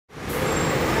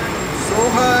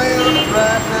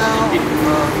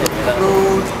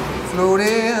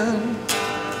floating,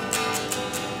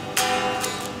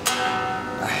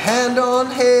 a hand on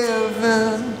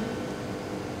heaven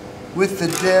with the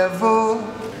devil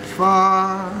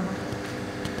far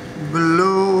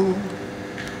below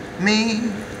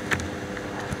me.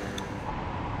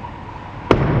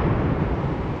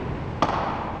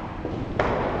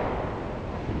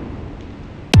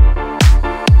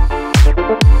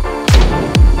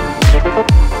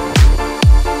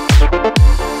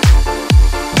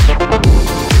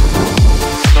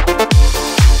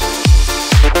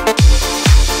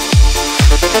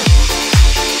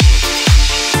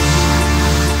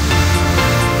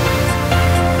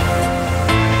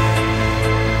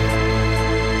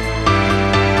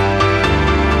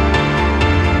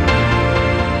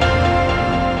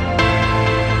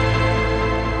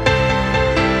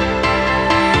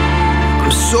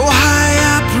 So high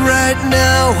up right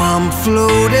now, I'm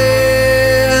floating,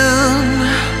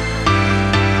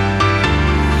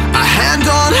 a hand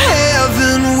on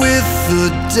heaven with the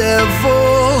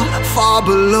devil far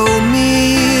below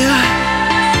me,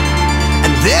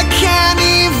 and they can't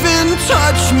even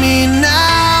touch me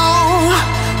now.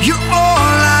 You're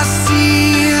all I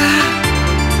see.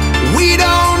 We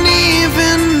don't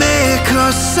even make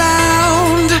a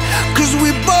sound, 'cause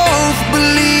we both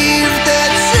believe that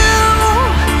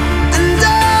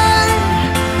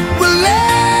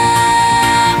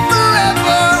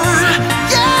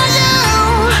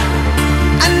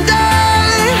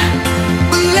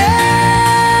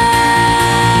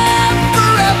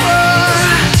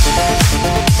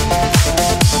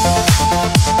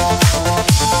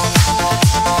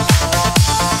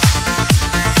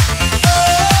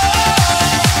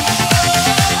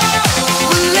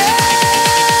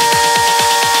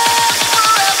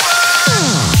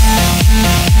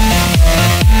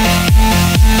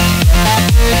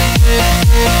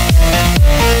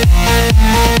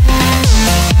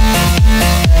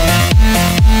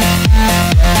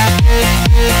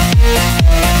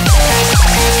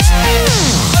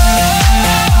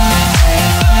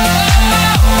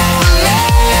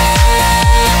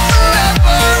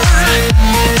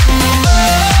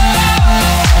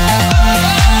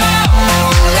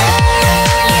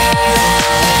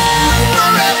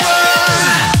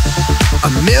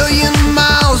million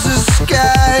miles of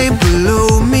sky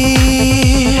below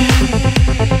me.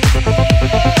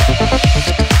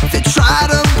 They try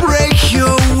to break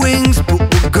your wings, but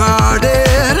we're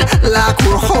guarded like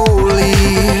we're holding.